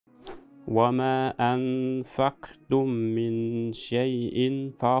وَمَا أَنفَقْتُم مِّن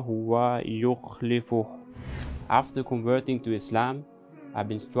شَيْءٍ فَهُوَ يُخْلِفُهُ. After converting to Islam, I've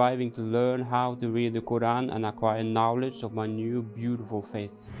been striving to learn how to read the Quran and acquire knowledge of my new beautiful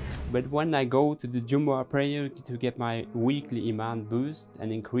faith. But when I go to the Jumu'ah prayer to get my weekly Iman boost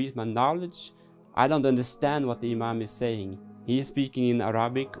and increase my knowledge, I don't understand what the Imam is saying. He is speaking in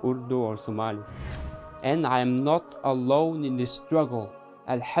Arabic, Urdu or Somali. And I am not alone in this struggle.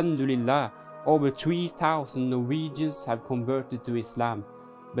 Alhamdulillah, over 3,000 Norwegians have converted to Islam.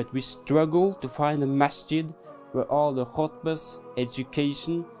 But we struggle to find a masjid where all the khutbahs,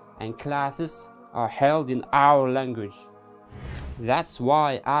 education and classes are held in our language. That's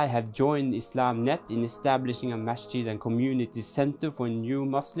why I have joined IslamNet in establishing a masjid and community center for new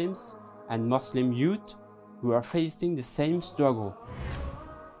Muslims and Muslim youth who are facing the same struggle.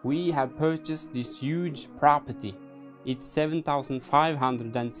 We have purchased this huge property. It's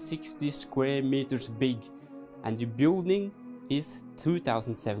 7,560 square meters big and the building is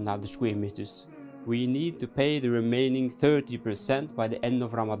 2,700 square meters. We need to pay the remaining 30% by the end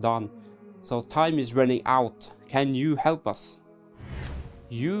of Ramadan, so time is running out. Can you help us?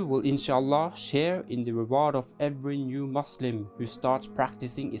 You will inshallah share in the reward of every new Muslim who starts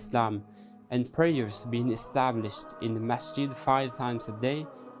practicing Islam, and prayers being established in the masjid 5 times a day,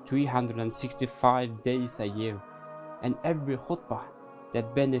 365 days a year, and every khutbah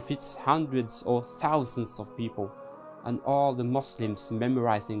that benefits hundreds or thousands of people, and all the Muslims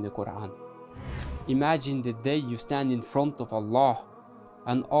memorizing the Qur'an. Imagine the day you stand in front of Allah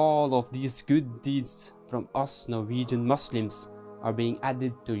and all of these good deeds from us Norwegian Muslims are being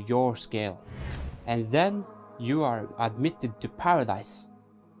added to your scale. And then you are admitted to paradise,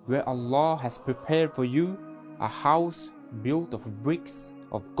 where Allah has prepared for you a house built of bricks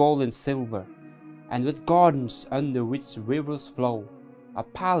of gold and silver, and with gardens under which rivers flow, a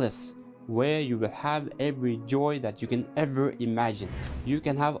palace where you will have every joy that you can ever imagine. You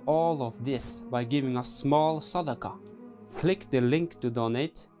can have all of this by giving a small sadaqah. Click the link to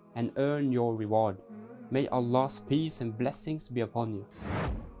donate and earn your reward. May Allah's peace and blessings be upon you.